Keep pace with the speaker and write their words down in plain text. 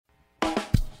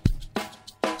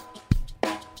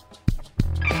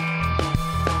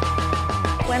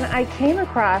when I came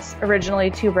across originally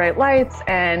Two Bright Lights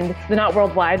and the Not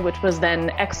Worldwide, which was then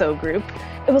EXO Group,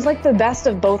 it was like the best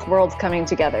of both worlds coming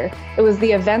together. It was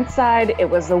the event side, it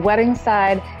was the wedding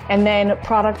side, and then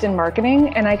product and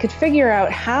marketing. And I could figure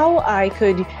out how I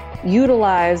could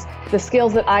utilize the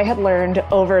skills that I had learned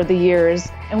over the years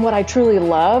and what I truly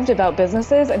loved about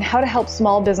businesses and how to help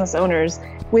small business owners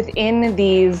within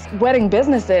these wedding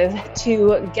businesses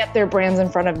to get their brands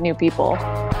in front of new people.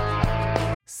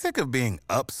 Sick of being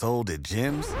upsold at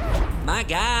gyms? My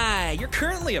guy, you're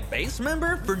currently a base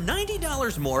member? For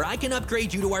 $90 more, I can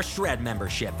upgrade you to our Shred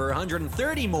membership. For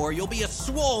 $130 more, you'll be a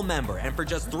Swole member. And for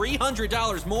just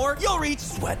 $300 more, you'll reach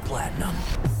Sweat Platinum.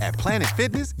 At Planet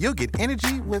Fitness, you'll get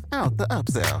energy without the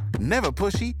upsell. Never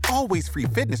pushy, always free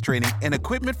fitness training and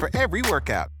equipment for every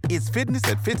workout. It's fitness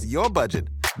that fits your budget.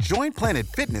 Join Planet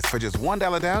Fitness for just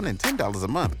 $1 down and $10 a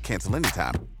month. Cancel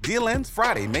anytime. Deal ends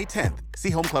Friday, May 10th.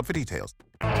 See Home Club for details.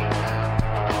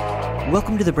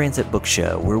 Welcome to the Brands That Book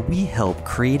Show, where we help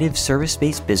creative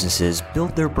service-based businesses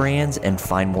build their brands and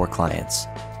find more clients.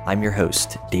 I'm your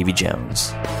host, Davey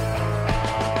Jones.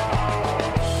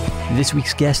 This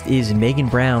week's guest is Megan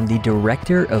Brown, the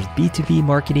Director of B2B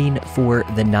Marketing for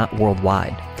the Not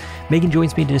Worldwide. Megan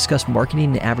joins me to discuss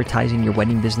marketing and advertising your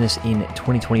wedding business in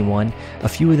 2021, a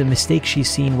few of the mistakes she's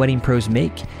seen wedding pros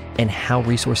make, and how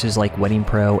resources like Wedding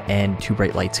Pro and Two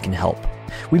Bright Lights can help.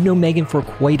 We've known Megan for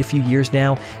quite a few years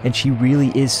now, and she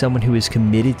really is someone who is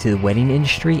committed to the wedding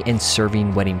industry and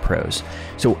serving wedding pros.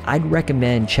 So I'd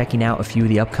recommend checking out a few of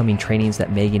the upcoming trainings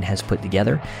that Megan has put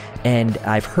together. And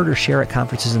I've heard her share at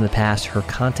conferences in the past. Her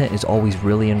content is always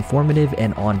really informative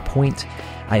and on point.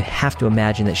 I have to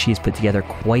imagine that she has put together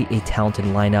quite a talented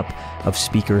lineup of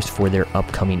speakers for their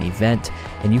upcoming event,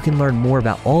 and you can learn more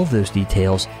about all of those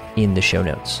details in the show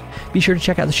notes. Be sure to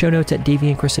check out the show notes at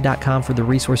daveyandkrista.com for the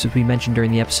resources we mentioned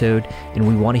during the episode, and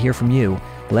we want to hear from you.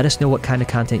 Let us know what kind of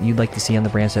content you'd like to see on the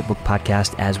Brands That Book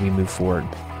podcast as we move forward.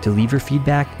 To leave your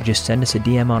feedback, just send us a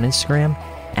DM on Instagram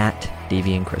at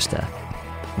daveyandkrista.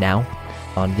 Now,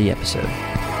 on to the episode.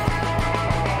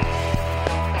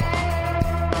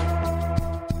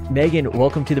 Megan,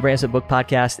 welcome to the Brands That Book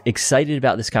podcast. Excited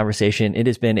about this conversation. It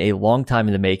has been a long time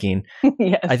in the making.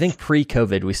 Yes. I think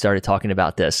pre-COVID, we started talking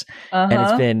about this. And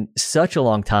it's been such a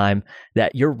long time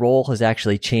that your role has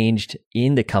actually changed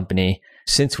in the company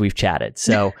since we've chatted.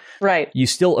 So right. You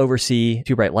still oversee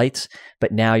Two Bright Lights,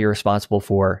 but now you're responsible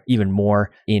for even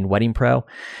more in Wedding Pro.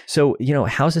 So,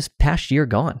 how's this past year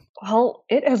gone? Well,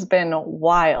 it has been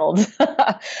wild.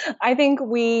 I think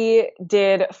we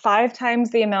did 5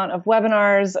 times the amount of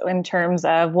webinars in terms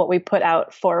of what we put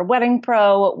out for Wedding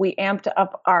Pro. We amped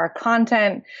up our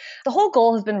content. The whole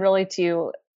goal has been really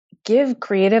to give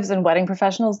creatives and wedding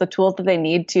professionals the tools that they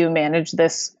need to manage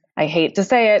this, I hate to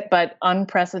say it, but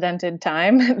unprecedented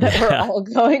time that we're all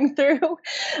going through.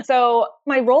 So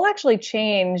my role actually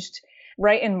changed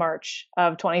right in March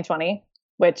of 2020,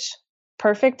 which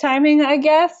perfect timing, I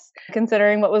guess,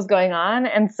 considering what was going on.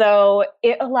 And so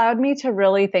it allowed me to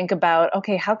really think about,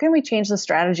 okay, how can we change the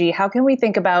strategy? How can we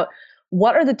think about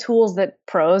what are the tools that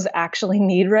pros actually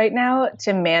need right now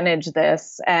to manage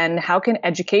this? And how can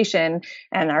education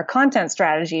and our content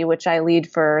strategy, which I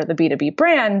lead for the B2B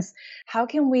brands, how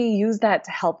can we use that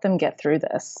to help them get through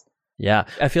this? Yeah,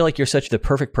 I feel like you're such the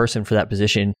perfect person for that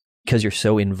position because you're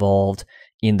so involved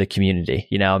in the community.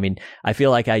 I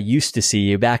feel like I used to see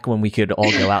you back when we could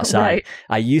all go outside. Right.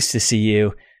 I used to see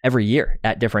you every year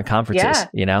at different conferences,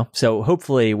 So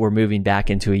hopefully we're moving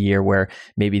back into a year where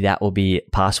maybe that will be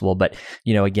possible. But,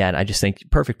 again, I just think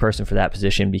perfect person for that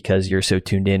position because you're so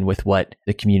tuned in with what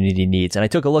the community needs. And I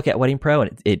took a look at Wedding Pro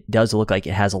and it does look like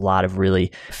it has a lot of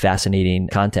really fascinating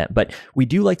content. But we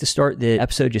do like to start the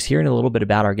episode just hearing a little bit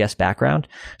about our guest background.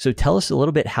 So tell us a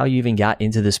little bit how you even got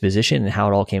into this position and how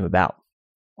it all came about.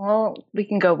 Well, we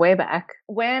can go way back.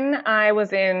 When I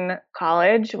was in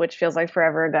college, which feels like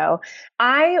forever ago,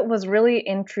 I was really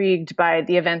intrigued by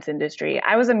the events industry.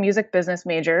 I was a music business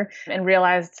major and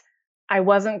realized I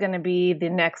wasn't going to be the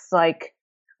next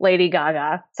Lady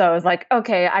Gaga. So I was like,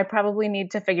 okay, I probably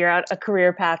need to figure out a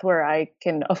career path where I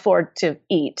can afford to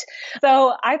eat.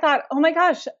 So I thought, oh my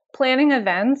gosh, planning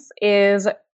events is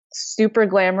super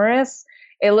glamorous.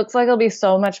 It looks like it'll be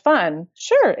so much fun.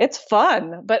 Sure, it's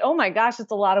fun, but oh my gosh,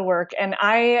 it's a lot of work. And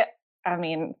I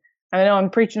know I'm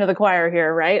preaching to the choir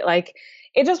here, right?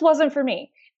 It just wasn't for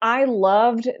me. I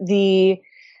loved the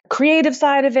creative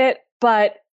side of it,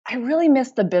 but I really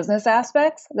missed the business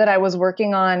aspects that I was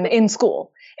working on in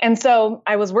school. And so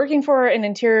I was working for an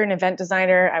interior and event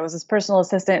designer. I was his personal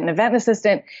assistant and event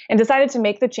assistant, and decided to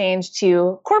make the change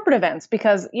to corporate events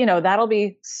because, that'll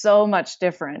be so much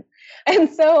different. And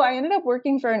so I ended up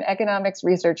working for an economics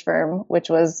research firm, which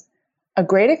was a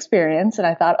great experience. And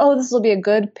I thought, oh, this will be a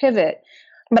good pivot.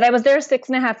 But I was there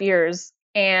 6.5 years,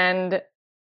 and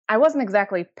I wasn't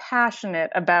exactly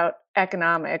passionate about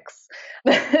economics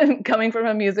coming from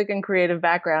a music and creative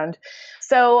background.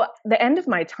 So the end of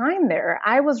my time there,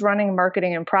 I was running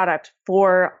marketing and product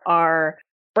for our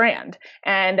brand.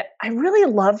 And I really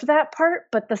loved that part,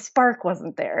 but the spark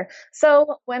wasn't there.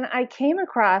 So when I came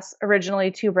across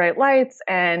originally Two Bright Lights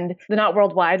and the Not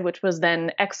Worldwide, which was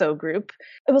then EXO Group,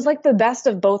 it was like the best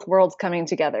of both worlds coming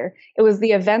together. It was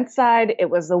the event side, it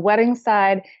was the wedding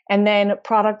side, and then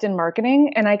product and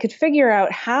marketing. And I could figure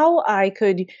out how I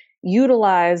could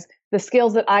utilize the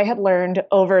skills that I had learned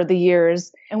over the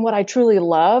years and what I truly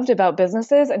loved about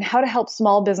businesses and how to help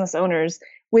small business owners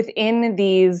within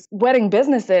these wedding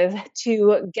businesses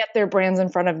to get their brands in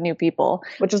front of new people,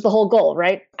 which is the whole goal,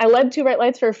 right? I led Two Bright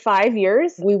Lights for 5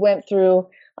 years. We went through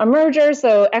a merger.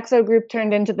 So EXO Group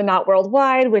turned into the Not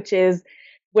Worldwide, which is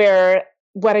where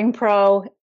Wedding Pro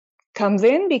comes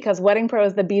in, because Wedding Pro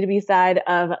is the B2B side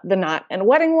of the Knot and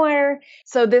Wedding Wire.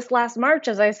 So this last March,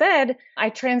 as I said, I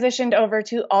transitioned over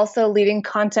to also leading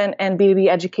content and B2B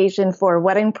education for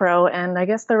Wedding Pro. And I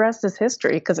guess the rest is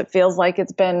history, because it feels like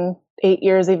it's been 8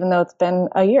 years, even though it's been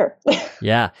a year.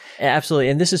 Yeah, absolutely.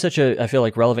 And this is such a, I feel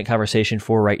like, relevant conversation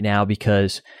for right now,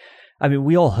 because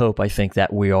we all hope, I think,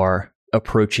 that we are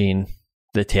approaching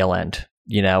the tail end,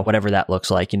 whatever that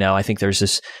looks like. I think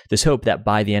there's this hope that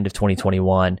by the end of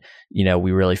 2021,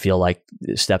 we really feel like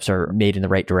steps are made in the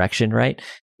right direction, right?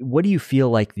 What do you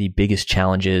feel like the biggest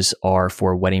challenges are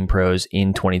for wedding pros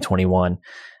in 2021?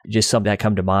 Just some that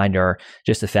come to mind are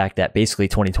just the fact that basically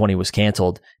 2020 was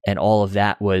canceled and all of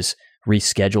that was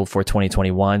rescheduled for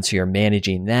 2021. So you're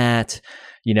managing that,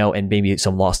 and maybe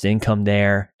some lost income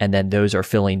there. And then those are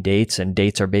filling dates, and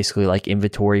dates are basically like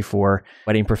inventory for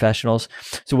wedding professionals.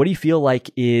 So what do you feel like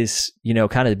is,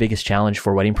 kind of the biggest challenge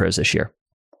for wedding pros this year?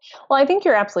 Well, I think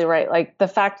you're absolutely right. Like the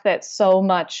fact that so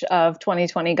much of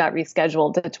 2020 got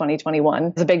rescheduled to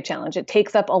 2021 is a big challenge. It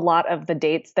takes up a lot of the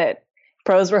dates that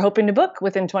pros were hoping to book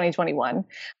within 2021.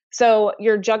 So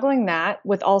you're juggling that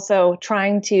with also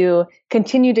trying to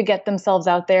continue to get themselves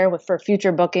out there for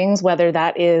future bookings, whether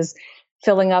that is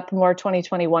filling up more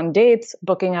 2021 dates,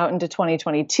 booking out into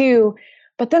 2022.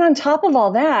 But then on top of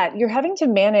all that, you're having to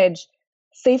manage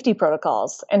safety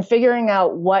protocols and figuring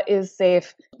out what is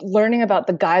safe, learning about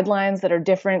the guidelines that are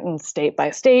different in state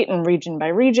by state and region by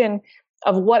region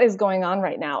of what is going on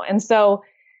right now. And so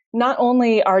not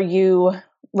only are you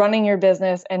running your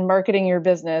business and marketing your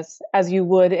business as you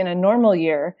would in a normal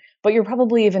year, but you're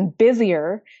probably even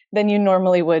busier than you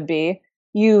normally would be.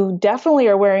 You definitely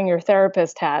are wearing your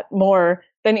therapist hat more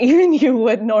than even you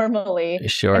would normally.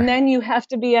 Sure. And then you have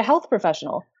to be a health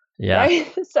professional. Yeah.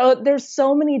 Right? So there's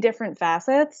so many different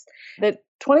facets that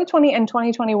 2020 and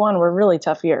 2021 were really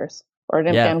tough years,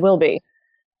 and will be.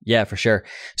 Yeah, for sure.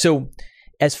 So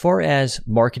as far as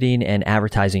marketing and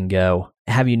advertising go,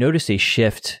 have you noticed a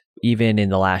shift even in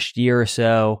the last year or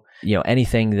so?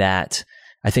 Anything that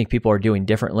I think people are doing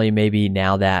differently, maybe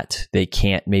now that they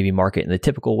can't maybe market in the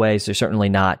typical ways. There's certainly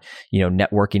not,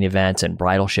 networking events and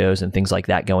bridal shows and things like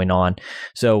that going on.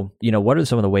 So, what are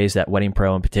some of the ways that Wedding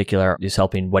Pro in particular is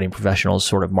helping wedding professionals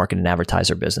sort of market and advertise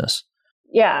their business?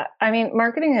 Yeah.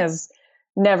 Marketing is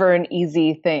never an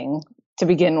easy thing to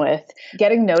begin with.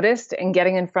 Getting noticed and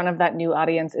getting in front of that new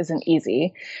audience isn't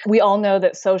easy. We all know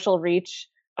that social reach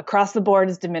across the board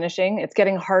is diminishing. It's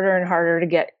getting harder and harder to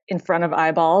get in front of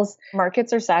eyeballs.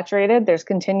 Markets are saturated. There's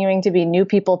continuing to be new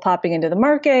people popping into the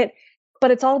market,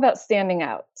 but it's all about standing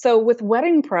out. So with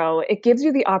Wedding Pro, it gives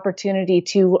you the opportunity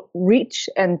to reach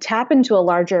and tap into a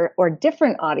larger or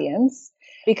different audience,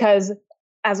 because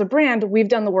as a brand, we've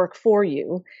done the work for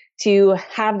you to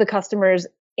have the customers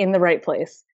in the right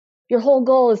place. Your whole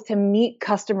goal is to meet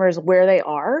customers where they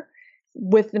are.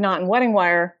 With the Knot and Wedding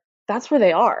Wire, that's where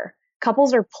they are.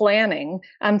 Couples are planning,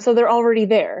 so they're already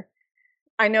there.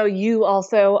 I know you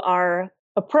also are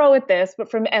a pro at this,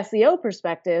 but from an SEO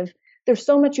perspective, there's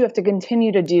so much you have to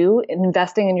continue to do in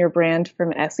investing in your brand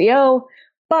from SEO.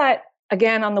 But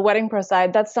again, on the Wedding Pro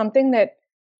side, that's something that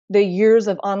the years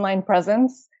of online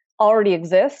presence already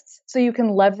exists. So you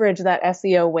can leverage that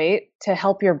SEO weight to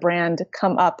help your brand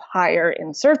come up higher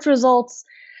in search results.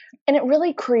 And it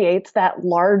really creates that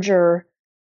larger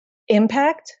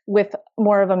impact with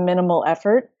more of a minimal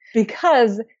effort,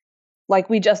 because like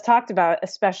we just talked about,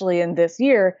 especially in this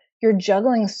year, you're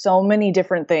juggling so many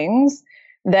different things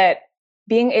that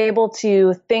being able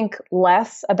to think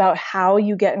less about how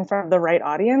you get in front of the right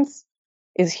audience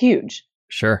is huge.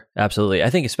 Sure, absolutely. I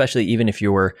think especially even if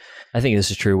I think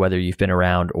this is true whether you've been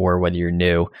around or whether you're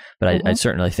new, but I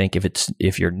certainly think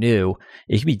if you're new,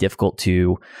 it can be difficult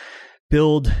to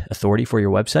build authority for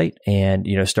your website and,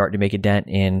 start to make a dent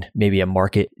in maybe a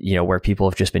market, where people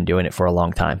have just been doing it for a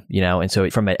long time, and so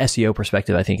from an SEO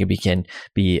perspective, I think it can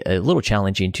be a little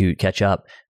challenging to catch up.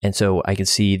 And so I can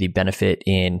see the benefit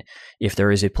in if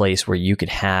there is a place where you could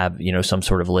have, some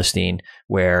sort of listing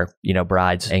where,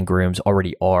 brides and grooms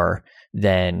already are,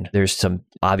 then there's some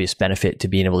obvious benefit to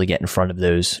being able to get in front of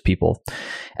those people.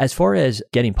 As far as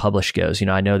getting published goes,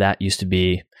 I know that used to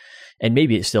be, and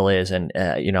maybe it still is. And,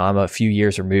 I'm a few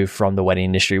years removed from the wedding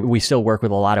industry. We still work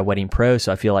with a lot of wedding pros.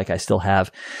 So I feel like I still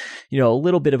have, a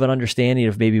little bit of an understanding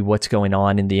of maybe what's going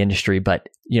on in the industry. But,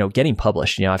 getting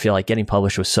published, I feel like getting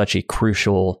published was such a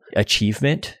crucial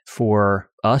achievement for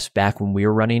us back when we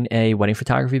were running a wedding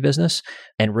photography business,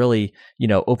 and really,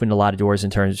 opened a lot of doors in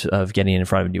terms of getting in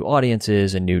front of new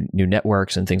audiences and new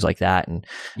networks and things like that. And,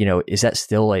 is that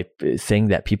still a thing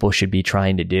that people should be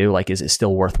trying to do? Like, is it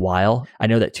still worthwhile? I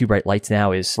know that 2 Bright Lights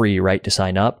now is free, right, to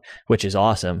sign up, which is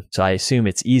awesome. So I assume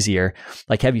it's easier.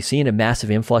 Like, have you seen a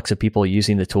massive influx of people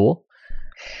using the tool?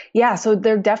 Yeah, so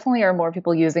there definitely are more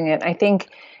people using it. I think,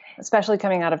 especially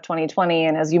coming out of 2020,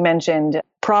 and as you mentioned,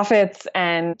 profits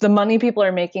and the money people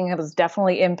are making was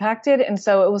definitely impacted. And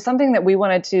so it was something that we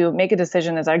wanted to make a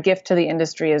decision as our gift to the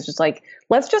industry, is just like,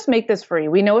 let's just make this free.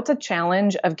 We know it's a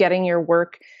challenge of getting your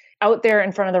work out there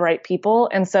in front of the right people.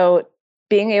 And so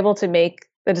being able to make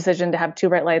the decision to have 2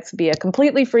 Bright Lights be a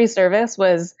completely free service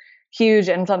was huge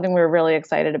and something we were really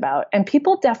excited about. And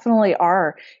people definitely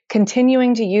are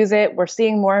continuing to use it. We're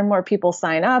seeing more and more people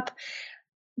sign up.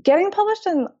 Getting published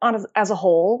as a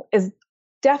whole is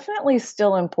definitely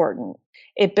still important.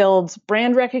 It builds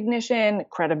brand recognition,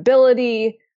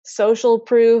 credibility, social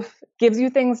proof, gives you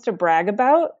things to brag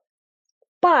about.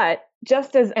 But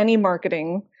just as any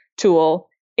marketing tool,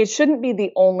 it shouldn't be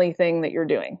the only thing that you're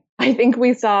doing. I think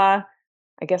we saw,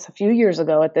 I guess a few years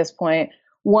ago at this point,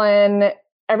 when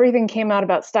everything came out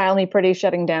about Style Me Pretty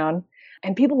shutting down,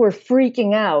 and people were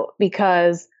freaking out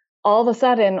because all of a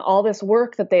sudden, all this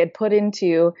work that they had put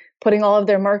into putting all of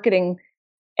their marketing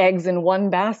eggs in one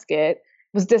basket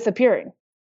was disappearing.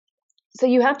 So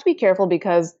you have to be careful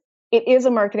because it is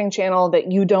a marketing channel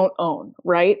that you don't own,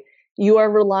 right? You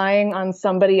are relying on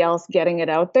somebody else getting it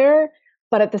out there.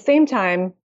 But at the same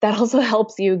time, that also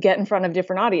helps you get in front of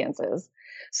different audiences.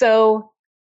 So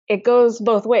it goes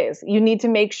both ways. You need to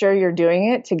make sure you're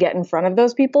doing it to get in front of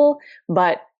those people,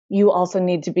 but you also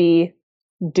need to be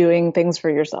doing things for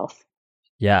yourself.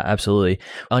 Yeah, absolutely.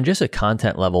 On just a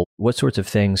content level, what sorts of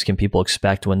things can people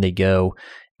expect when they go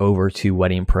over to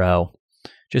Wedding Pro,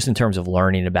 just in terms of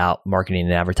learning about marketing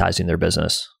and advertising their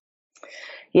business?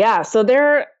 Yeah, so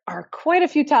there are quite a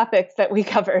few topics that we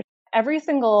covered. Every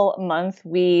single month,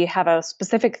 we have a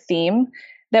specific theme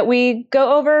that we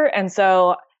go over. And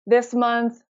so this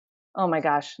month, oh my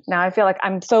gosh, now I feel like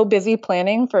I'm so busy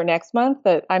planning for next month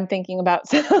that I'm thinking about.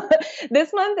 So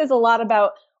this month is a lot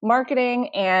about marketing,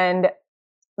 and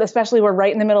especially we're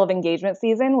right in the middle of engagement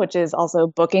season, which is also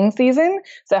booking season.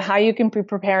 So how you can be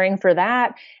preparing for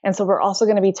that. And so we're also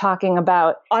going to be talking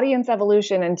about audience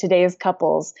evolution in today's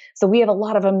couples. So we have a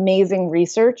lot of amazing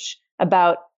research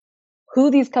about who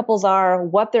these couples are,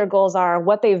 what their goals are,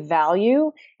 what they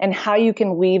value, and how you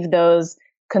can weave those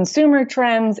consumer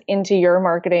trends into your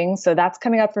marketing. So that's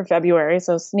coming up for February.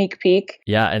 So sneak peek.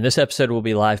 Yeah. And this episode will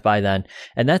be live by then.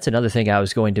 And that's another thing I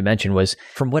was going to mention was,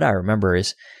 from what I remember,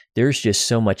 is there's just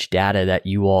so much data that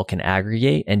you all can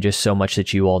aggregate, and just so much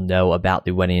that you all know about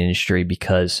the wedding industry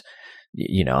because,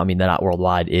 the Knot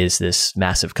Worldwide is this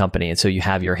massive company. And so you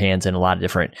have your hands in a lot of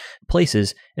different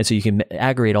places. And so you can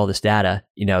aggregate all this data,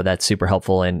 that's super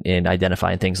helpful in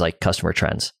identifying things like customer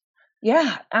trends.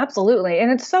 Yeah, absolutely. And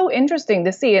it's so interesting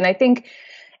to see. And I think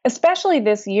especially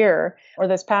this year, or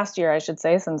this past year, I should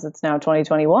say, since it's now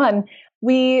 2021,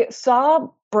 we saw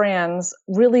brands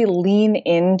really lean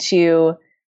into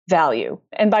value.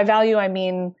 And by value, I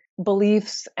mean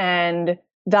beliefs and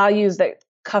values that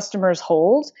customers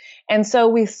hold. And so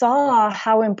we saw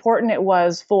how important it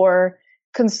was for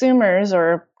consumers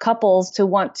or couples to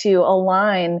want to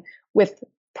align with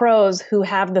pros who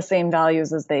have the same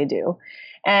values as they do.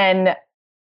 And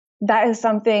that is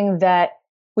something that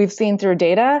we've seen through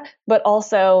data, but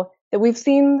also that we've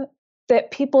seen that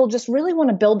people just really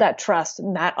want to build that trust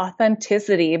and that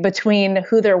authenticity between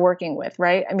who they're working with,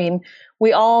 right? I mean,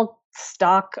 we all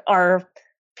stock our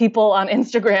people on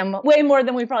Instagram way more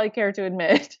than we probably care to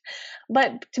admit.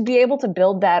 But to be able to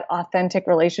build that authentic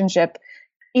relationship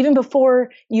even before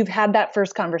you've had that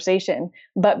first conversation,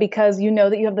 but because you know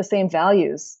that you have the same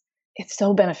values, it's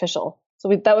so beneficial. So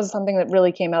that was something that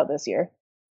really came out this year.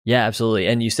 Yeah, absolutely.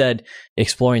 And you said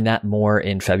exploring that more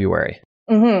in February.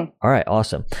 Mm-hmm. All right,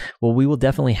 awesome. Well, we will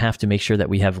definitely have to make sure that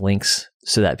we have links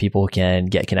so that people can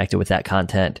get connected with that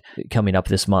content coming up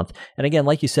this month. And again,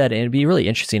 like you said, and it'd be really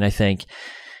interesting, I think,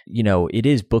 it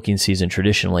is booking season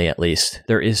traditionally, at least.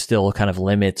 There is still kind of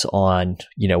limits on,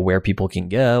 where people can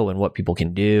go and what people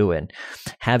can do. And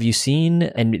have you seen,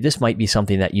 and this might be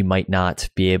something that you might not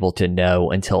be able to know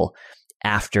until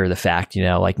after the fact,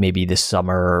 like maybe this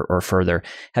summer or further,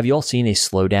 have you all seen a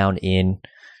slowdown in,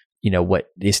 what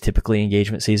is typically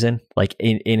engagement season, like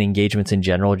in engagements in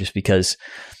general, just because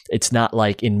it's not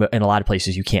like in a lot of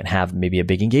places you can't have maybe a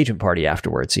big engagement party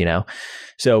afterwards,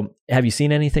 So have you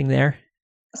seen anything there?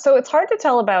 So it's hard to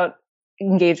tell about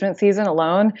engagement season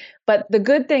alone, but the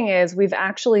good thing is we've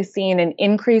actually seen an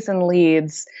increase in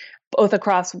leads both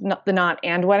across the Knot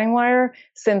and Wedding Wire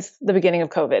since the beginning of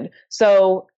COVID.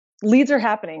 So leads are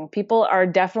happening. People are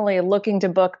definitely looking to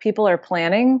book. People are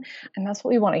planning, and that's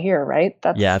what we want to hear, right?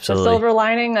 That's absolutely. The silver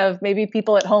lining of maybe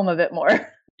people at home a bit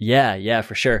more. Yeah,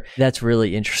 for sure. That's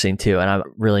really interesting too. And I'm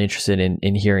really interested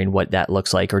in hearing what that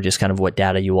looks like, or just kind of what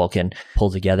data you all can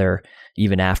pull together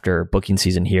even after booking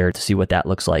season here to see what that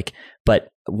looks like. But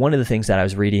one of the things that I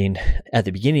was reading at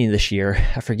the beginning of this year,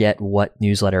 I forget what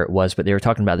newsletter it was, but they were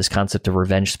talking about this concept of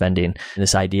revenge spending and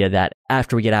this idea that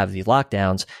after we get out of these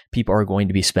lockdowns, people are going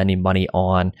to be spending money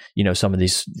on, some of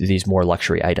these more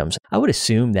luxury items. I would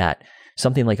assume that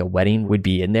something like a wedding would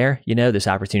be in there, this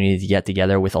opportunity to get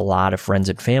together with a lot of friends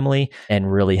and family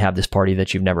and really have this party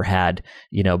that you've never had,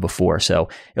 before. So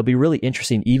it'll be really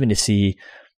interesting even to see,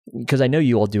 because I know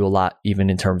you all do a lot, even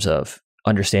in terms of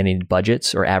understanding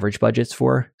budgets or average budgets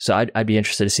for. So I'd be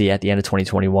interested to see at the end of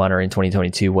 2021 or in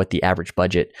 2022, what the average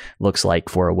budget looks like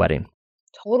for a wedding.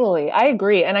 Totally. I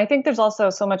agree. And I think there's also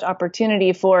so much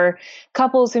opportunity for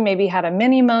couples who maybe had a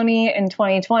mini Moni in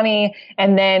 2020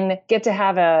 and then get to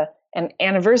have an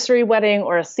anniversary wedding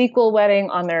or a sequel wedding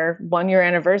on their 1-year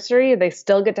anniversary. They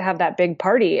still get to have that big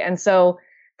party. And so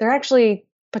they're actually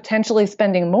potentially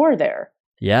spending more there.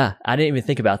 Yeah, I didn't even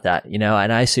think about that, and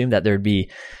I assume that there'd be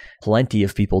plenty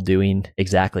of people doing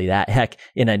exactly that. Heck,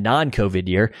 in a non-COVID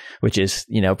year, which is,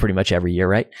 pretty much every year,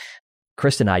 right?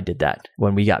 Krista and I did that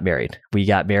when we got married. We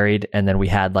got married and then we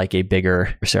had like a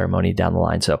bigger ceremony down the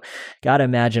line. So got to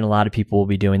imagine a lot of people will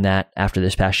be doing that after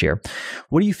this past year.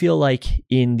 What do you feel like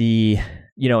in the,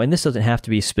 and this doesn't have to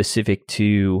be specific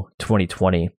to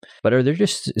 2020, but are there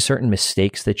just certain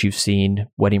mistakes that you've seen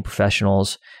wedding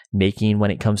professionals making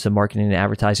when it comes to marketing and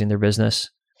advertising their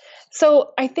business?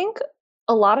 So I think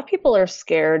a lot of people are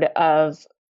scared of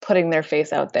putting their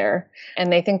face out there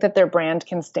and they think that their brand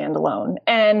can stand alone.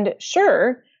 And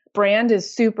sure, brand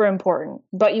is super important,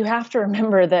 but you have to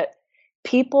remember that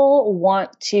people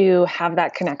want to have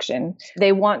that connection.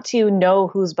 They want to know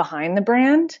who's behind the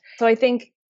brand. So I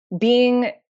think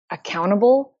being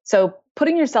accountable, so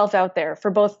putting yourself out there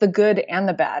for both the good and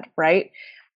the bad, right?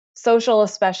 Social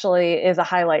especially is a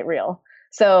highlight reel.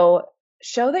 So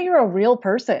show that you're a real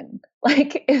person.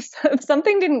 Like if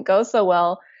something didn't go so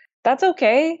well, that's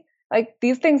okay. Like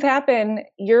these things happen.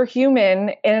 You're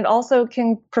human. And it also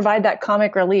can provide that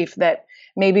comic relief that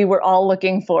maybe we're all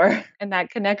looking for and that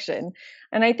connection.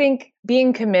 And I think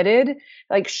being committed,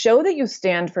 like show that you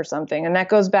stand for something. And that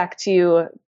goes back to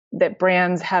that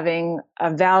brands having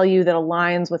a value that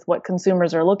aligns with what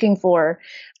consumers are looking for.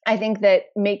 I think that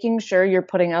making sure you're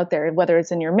putting out there, whether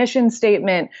it's in your mission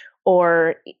statement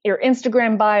or your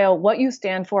Instagram bio, what you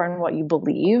stand for and what you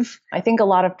believe. I think a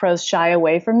lot of pros shy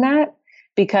away from that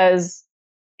because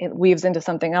it weaves into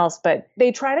something else, but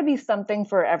they try to be something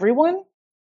for everyone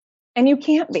and you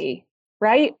can't be,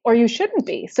 right? Or you shouldn't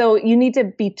be. So you need to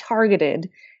be targeted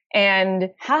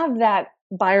and have that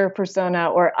buyer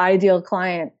persona or ideal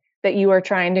client that you are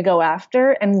trying to go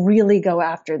after and really go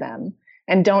after them.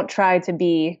 And don't try to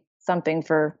be something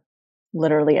for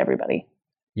literally everybody.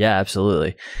 Yeah,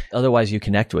 absolutely. Otherwise you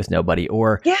connect with nobody.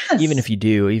 Or even if you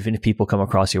do, even if people come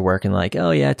across your work and like,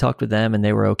 oh yeah, I talked with them and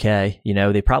they were okay.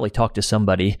 They probably talked to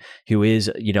somebody who is,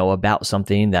 about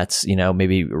something that's,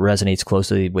 maybe resonates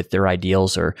closely with their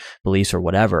ideals or beliefs or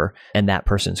whatever. And that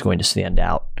person's going to stand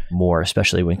out more,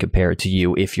 especially when compared to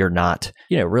you if you're not,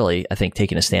 really, I think,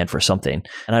 taking a stand for something.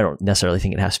 And I don't necessarily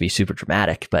think it has to be super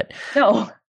dramatic, but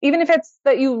no. Even if it's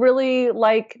that you really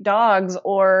like dogs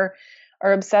or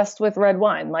are obsessed with red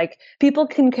wine, like people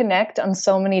can connect on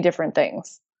so many different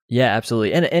things. Yeah,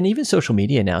 absolutely. And even social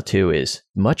media now too is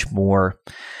much more,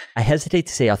 I hesitate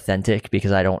to say authentic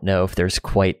because I don't know if there's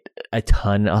quite a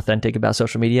ton authentic about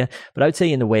social media, but I would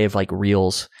say in the way of like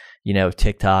Reels,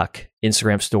 TikTok,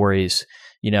 Instagram stories,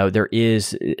 there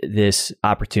is this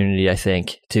opportunity, I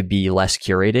think, to be less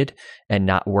curated and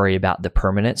not worry about the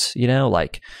permanence,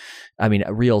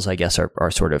 Reels, I guess,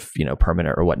 are sort of,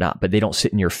 permanent or whatnot, but they don't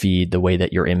sit in your feed the way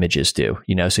that your images do,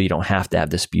 so you don't have to have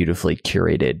this beautifully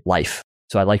curated life.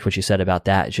 So I liked what you said about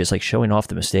that. It's just like showing off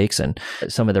the mistakes and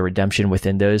some of the redemption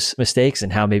within those mistakes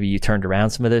and how maybe you turned around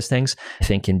some of those things, I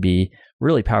think can be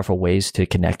really powerful ways to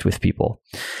connect with people.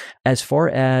 As far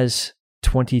as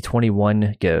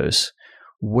 2021 goes,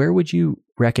 where would you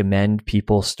recommend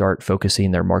people start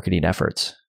focusing their marketing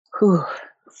efforts? Whew.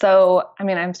 So,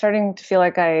 I'm starting to feel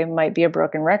like I might be a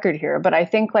broken record here, but I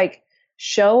think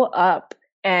show up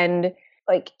and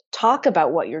talk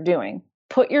about what you're doing.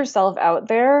 Put yourself out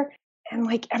there.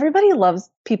 And everybody loves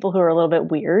people who are a little bit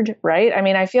weird, right?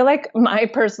 I feel like my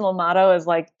personal motto is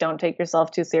don't take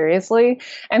yourself too seriously.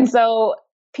 And so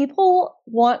people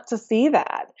want to see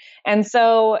that. And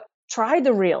so try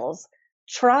the Reels,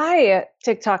 try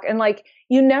TikTok, and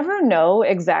you never know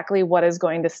exactly what is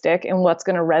going to stick and what's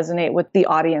going to resonate with the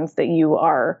audience that you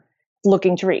are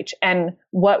looking to reach. And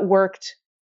what worked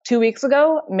 2 weeks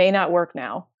ago may not work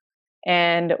now.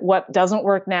 And what doesn't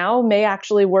work now may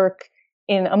actually work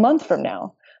in a month from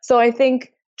now. So I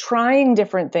think trying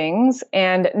different things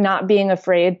and not being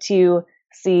afraid to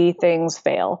see things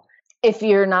fail. If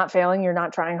you're not failing, you're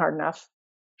not trying hard enough.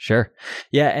 Sure.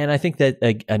 Yeah. And I think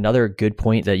that another good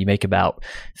point that you make about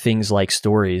things like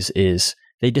stories is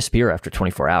they disappear after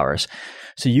 24 hours.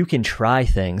 So you can try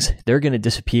things. They're going to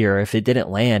disappear. If it didn't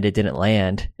land, it didn't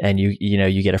land. And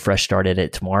you get a fresh start at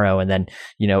it tomorrow. And then,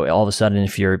 all of a sudden,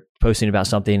 if you're posting about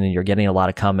something and you're getting a lot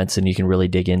of comments, and you can really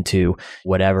dig into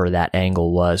whatever that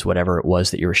angle was, whatever it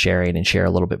was that you were sharing, and share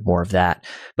a little bit more of that.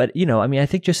 But, I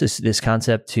think just this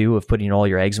concept too of putting all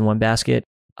your eggs in one basket,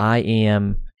 I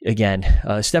am, again,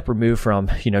 a step removed from,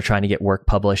 trying to get work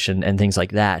published and things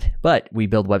like that. But we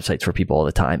build websites for people all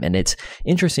the time. And it's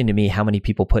interesting to me how many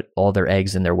people put all their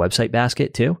eggs in their website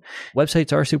basket too.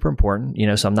 Websites are super important,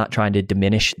 so I'm not trying to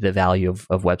diminish the value of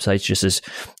websites, just as,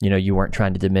 you weren't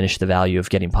trying to diminish the value of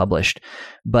getting published.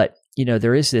 But,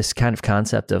 there is this kind of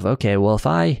concept of, okay, well,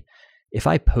 if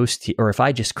I post, or if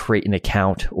I just create an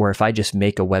account, or if I just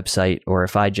make a website, or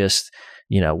if I just,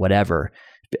 whatever,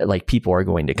 people are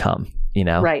going to come.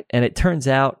 Right. And it turns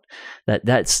out that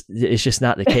it's just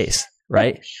not the case,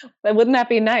 right? Wouldn't that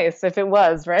be nice if it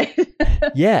was, right?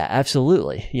 Yeah,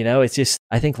 absolutely. It's just,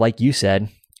 I think like you said,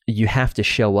 you have to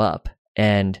show up,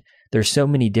 and there's so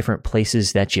many different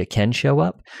places that you can show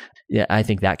up. Yeah, I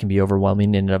think that can be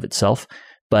overwhelming in and of itself.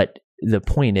 But the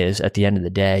point is, at the end of the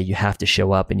day, you have to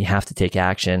show up and you have to take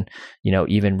action,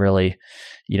 even really,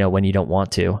 when you don't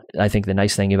want to. I think the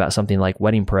nice thing about something like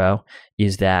Wedding Pro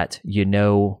is that,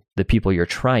 the people you're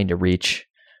trying to reach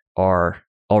are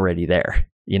already there.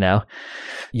 You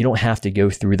don't have to go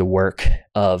through the work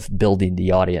of building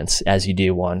the audience as you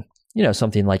do on,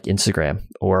 something like Instagram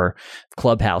or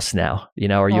Clubhouse now.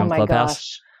 Are you in Clubhouse?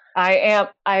 Gosh. I am.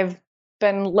 I've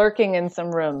been lurking in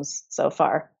some rooms so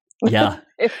far. Yeah.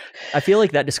 I feel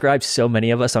like that describes so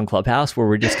many of us on Clubhouse, where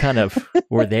we're just kind of,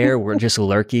 we're there, we're just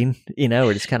lurking,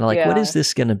 we're just kind of like, What is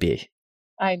this going to be?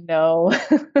 I know.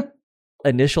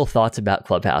 Initial thoughts about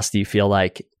Clubhouse. Do you feel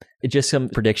like, just some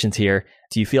predictions here,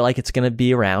 do you feel like it's going to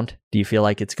be around? Do you feel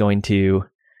like it's going to,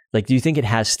 do you think it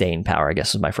has staying power? I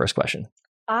guess is my first question.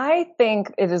 I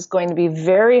think it is going to be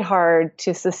very hard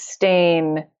to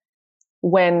sustain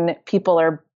when people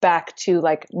are back to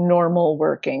normal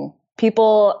working.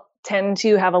 People tend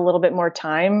to have a little bit more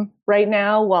time right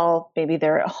now while maybe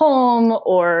they're at home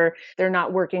or they're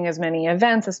not working as many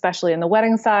events, especially in the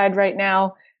wedding side right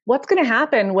now. What's going to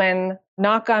happen when,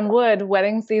 knock on wood,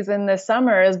 wedding season this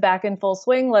summer is back in full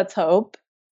swing, let's hope?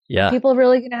 Yeah. People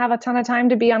really going to have a ton of time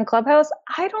to be on Clubhouse?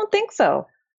 I don't think so.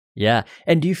 Yeah.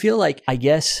 And do you feel like, I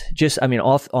guess,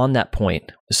 off on that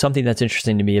point, something that's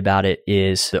interesting to me about it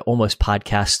is the almost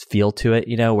podcast feel to it,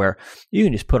 where you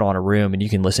can just put on a room and you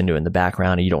can listen to it in the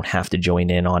background and you don't have to join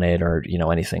in on it or,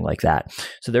 anything like that.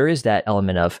 So there is that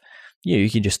element of,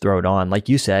 you can just throw it on. Like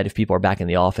you said, if people are back in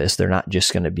the office, they're not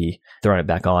just going to be throwing it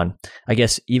back on. I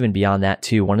guess even beyond that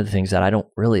too, one of the things that I don't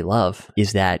really love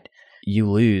is that you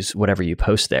lose whatever you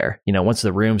post there. Once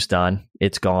the room's done,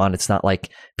 it's gone. It's not like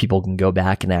people can go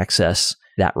back and access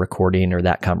that recording or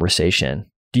that conversation.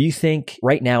 Do you think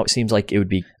right now it seems like it would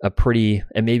be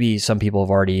and maybe some people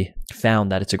have already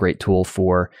found that it's a great tool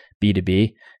for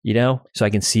B2B, so I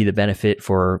can see the benefit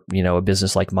for, a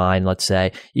business like mine, let's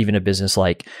say, even a business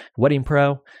like Wedding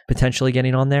Pro potentially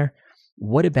getting on there.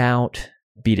 What about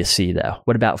B2C though?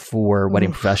 What about for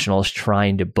wedding professionals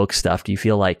trying to book stuff? Do you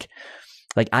feel like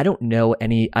I don't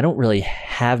really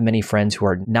have many friends who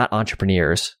are not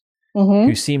entrepreneurs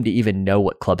who seem to even know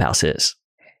what Clubhouse is.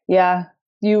 Yeah,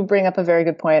 you bring up a very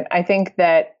good point. I think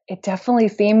that it definitely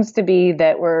seems to be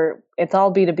that it's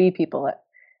all B2B people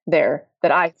there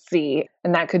that I see,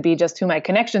 and that could be just who my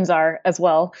connections are as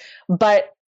well.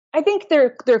 But I think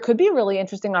there could be a really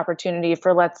interesting opportunity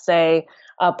for, let's say,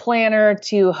 a planner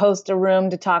to host a room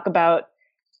to talk about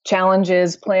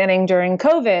challenges planning during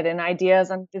COVID and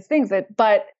ideas on these things.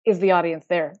 But is the audience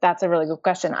there? That's a really good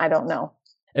question. I don't know.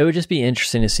 It would just be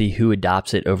interesting to see who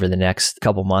adopts it over the next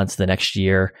couple months, the next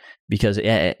year, because,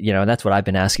 and that's what I've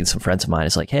been asking some friends of mine.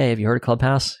 It's like, hey, have you heard of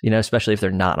Clubhouse? Especially if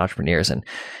they're not entrepreneurs. And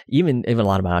even a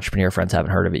lot of my entrepreneur friends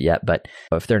haven't heard of it yet. But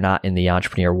if they're not in the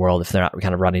entrepreneur world, if they're not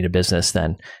kind of running a business,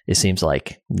 then it seems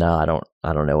like, no, I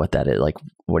don't know what that is. Like,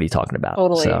 what are you talking about?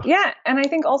 Totally. So. Yeah. And I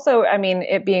think also,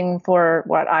 it being for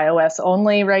iOS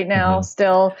only right now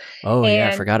still. Oh,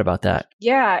 yeah. I forgot about that.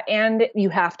 Yeah. And you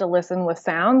have to listen with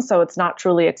sound. So it's not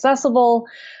truly accessible.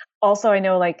 Also, I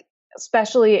know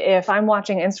especially if I'm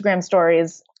watching Instagram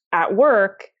stories at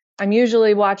work, I'm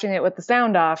usually watching it with the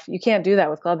sound off. You can't do that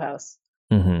with Clubhouse.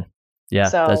 Mm-hmm. Yeah,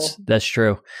 so, that's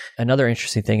true. Another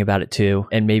interesting thing about it too,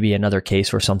 and maybe another case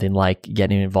for something like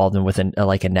getting involved in with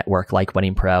a network like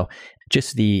Wedding Pro,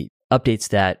 just the updates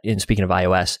that, and speaking of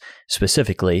iOS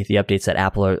specifically, the updates that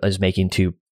Apple is making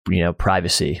to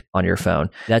privacy on your phone,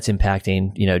 that's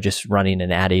impacting, just running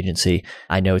an ad agency.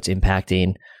 I know it's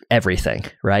impacting everything,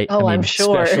 right? Oh, I'm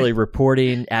sure. Especially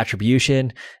reporting,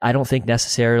 attribution. I don't think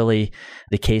necessarily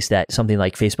the case that something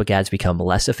like Facebook ads become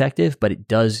less effective, but it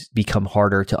does become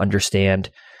harder to understand,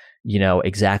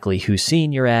 exactly who's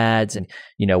seen your ads and,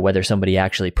 whether somebody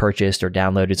actually purchased or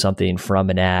downloaded something from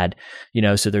an ad,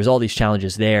 so there's all these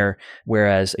challenges there.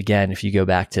 Whereas again, if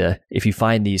you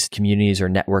find these communities or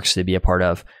networks to be a part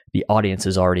of, the audience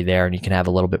is already there and you can have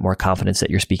a little bit more confidence that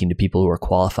you're speaking to people who are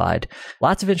qualified.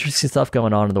 Lots of interesting stuff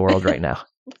going on in the world right now.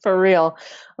 For real.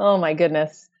 Oh my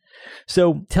goodness.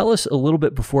 So tell us a little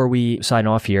bit before we sign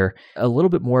off here, a little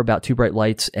bit more about Two Bright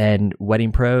Lights and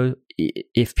Wedding Pro,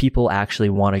 if people actually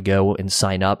want to go and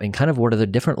sign up, and kind of what are the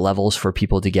different levels for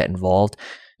people to get involved.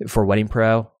 For Wedding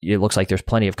Pro, it looks like there's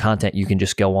plenty of content you can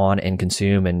just go on and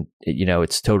consume, and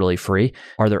it's totally free.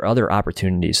 Are there other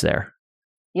opportunities there?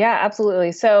 Yeah,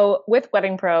 absolutely. So with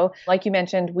Wedding Pro, like you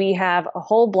mentioned, we have a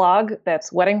whole blog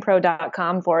that's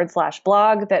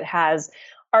weddingpro.com/blog that has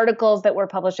articles that we're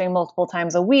publishing multiple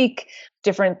times a week,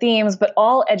 different themes, but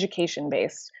all education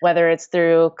based, whether it's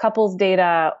through couples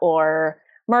data or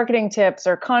marketing tips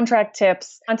or contract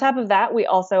tips. On top of that, we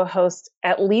also host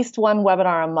at least one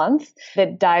webinar a month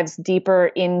that dives deeper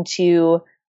into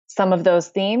some of those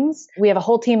themes. We have a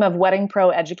whole team of Wedding Pro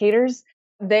educators.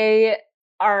 They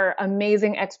are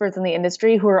amazing experts in the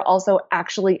industry who are also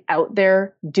actually out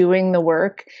there doing the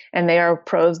work, and they are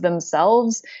pros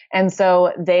themselves. And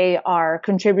so they are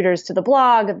contributors to the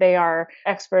blog. They are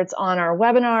experts on our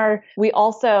webinar. We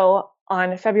also,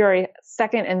 on February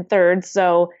 2nd and 3rd,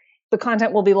 so the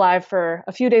content will be live for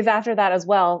a few days after that as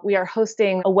well, we are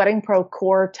hosting a Wedding Pro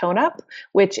Core Tone-Up,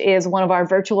 which is one of our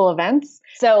virtual events.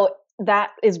 So that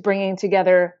is bringing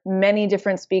together many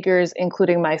different speakers,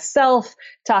 including myself,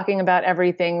 talking about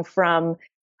everything from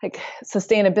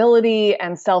sustainability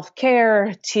and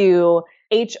self-care to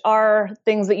HR,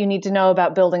 things that you need to know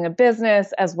about building a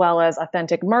business, as well as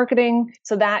authentic marketing.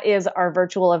 So that is our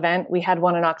virtual event. We had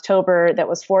one in October that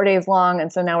was 4 days long.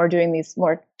 And so now we're doing these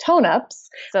more tone-ups.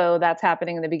 So that's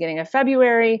happening in the beginning of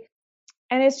February.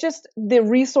 And it's just the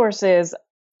resources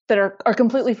that are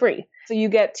completely free. So you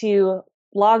get to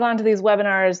log on to these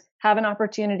webinars, have an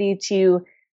opportunity to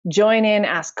join in,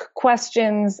 ask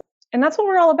questions. And that's what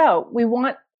we're all about. We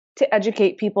want to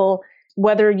educate people,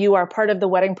 whether you are part of the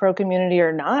Wedding Pro community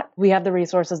or not. We have the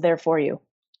resources there for you.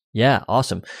 Yeah,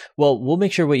 awesome. Well, we'll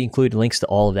make sure we include links to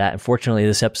all of that. Unfortunately,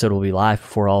 this episode will be live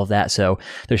before all of that, so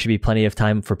there should be plenty of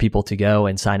time for people to go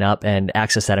and sign up and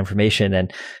access that information.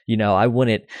 And, I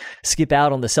wouldn't skip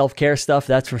out on the self-care stuff,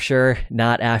 that's for sure,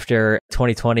 not after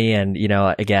 2020. And,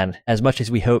 again, as much as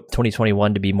we hope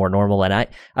 2021 to be more normal, and I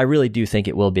really do think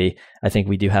it will be, I think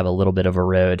we do have a little bit of a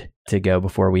road to go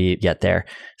before we get there.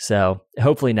 So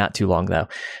hopefully not too long though.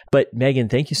 But Megan,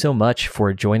 thank you so much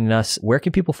for joining us. Where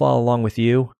can people follow along with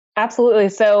you? Absolutely.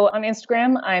 So on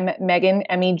Instagram, I'm Megan,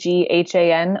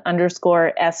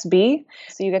 MEGHAN_SB.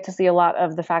 So you get to see a lot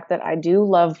of the fact that I do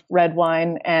love red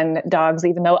wine and dogs,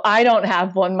 even though I don't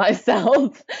have one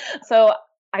myself. So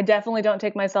I definitely don't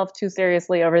take myself too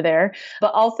seriously over there,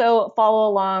 but also follow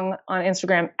along on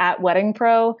Instagram at Wedding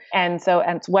Pro. And so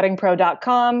it's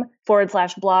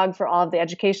weddingpro.com/blog for all of the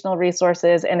educational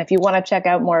resources. And if you want to check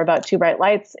out more about Two Bright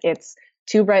Lights, it's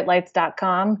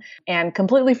twobrightlights.com and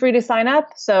completely free to sign up.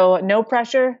 So no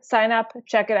pressure, sign up,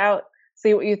 check it out,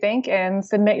 see what you think, and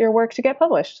submit your work to get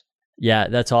published. Yeah,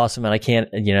 that's awesome. And I can't,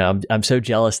 I'm so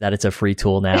jealous that it's a free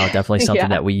tool now. Definitely something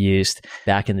that we used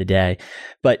back in the day.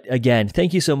 But again,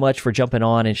 thank you so much for jumping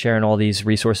on and sharing all these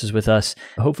resources with us.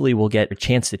 Hopefully we'll get a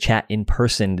chance to chat in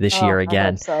person this year again. I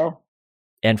hope so.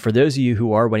 And for those of you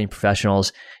who are wedding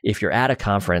professionals, if you're at a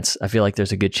conference, I feel like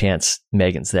there's a good chance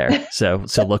Megan's there. So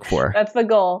look for her. That's the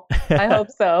goal. I hope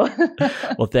so.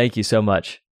 Well, thank you so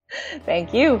much.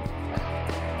 Thank you.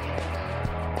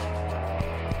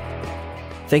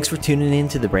 Thanks for tuning in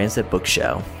to the Brands That Book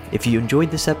Show. If you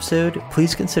enjoyed this episode,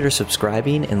 please consider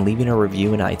subscribing and leaving a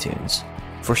review in iTunes.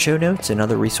 For show notes and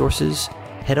other resources,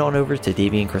 head on over to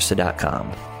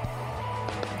daveyandkrista.com.